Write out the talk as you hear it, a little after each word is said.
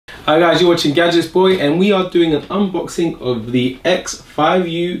Hi guys, you're watching GadgetsBoy and we are doing an unboxing of the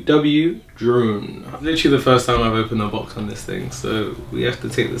X5UW drone. Literally the first time I've opened a box on this thing, so we have to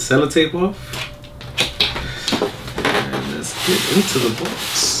take the sellotape off. And let's get into the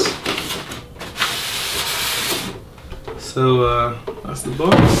box. So that's the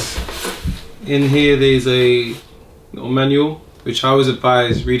box. In here there's a little manual, which I always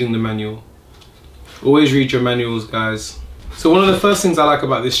advise reading the manual. Always read your manuals, guys. So one of the first things I like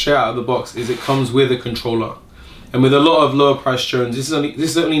about this straight out of the box is it comes with a controller. And with a lot of lower price drones, this is only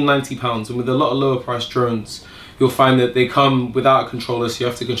 £90, and with a lot of lower price drones, you'll find that they come without a controller, so you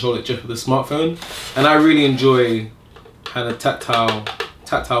have to control it just with a smartphone. And I really enjoy kind of tactile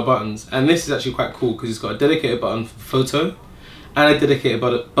buttons. And this is actually quite cool because it's got a dedicated button for photo and a dedicated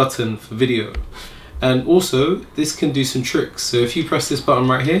button for video. And also, this can do some tricks. So if you press this button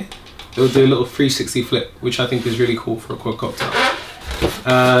right here, it'll do a little 360 flip, which I think is really cool for a quadcopter.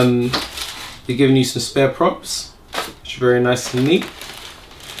 They're giving you some spare props, which are very nice and neat.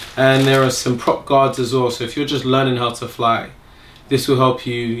 And there are some prop guards as well, so if you're just learning how to fly, this will help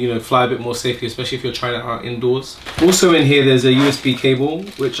you, fly a bit more safely, especially if you're trying it out indoors. Also in here, there's a USB cable,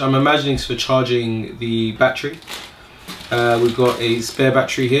 which I'm imagining is for charging the battery. We've got a spare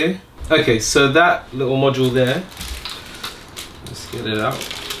battery here. Okay, so that little module there, let's get it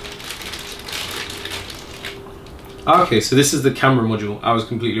out. Okay, so this is the camera module. I was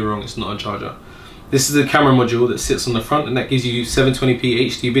completely wrong, it's not a charger. This is the camera module that sits on the front, and that gives you 720p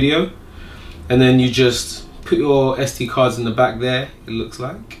HD video. And then you just put your SD cards in the back there, it looks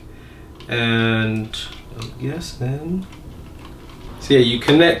like. And yes, then. So yeah, you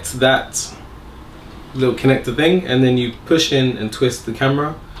connect that little connector thing, and then you push in and twist the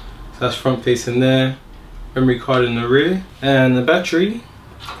camera. So that's front facing there, memory card in the rear, and the battery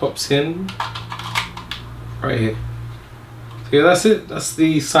pops in right here. So yeah, that's it. That's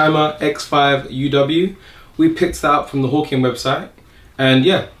the Syma X5UW. We picked that up from the Hawking website, and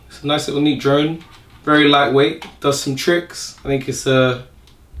yeah, it's a nice little neat drone. Very lightweight, does some tricks. I think it's like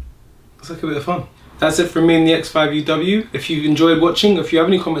a bit of fun. That's it from me and the X5UW. If you enjoyed watching, if you have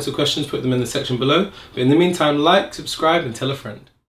any comments or questions, put them in the section below. But in the meantime, like, subscribe, and tell a friend.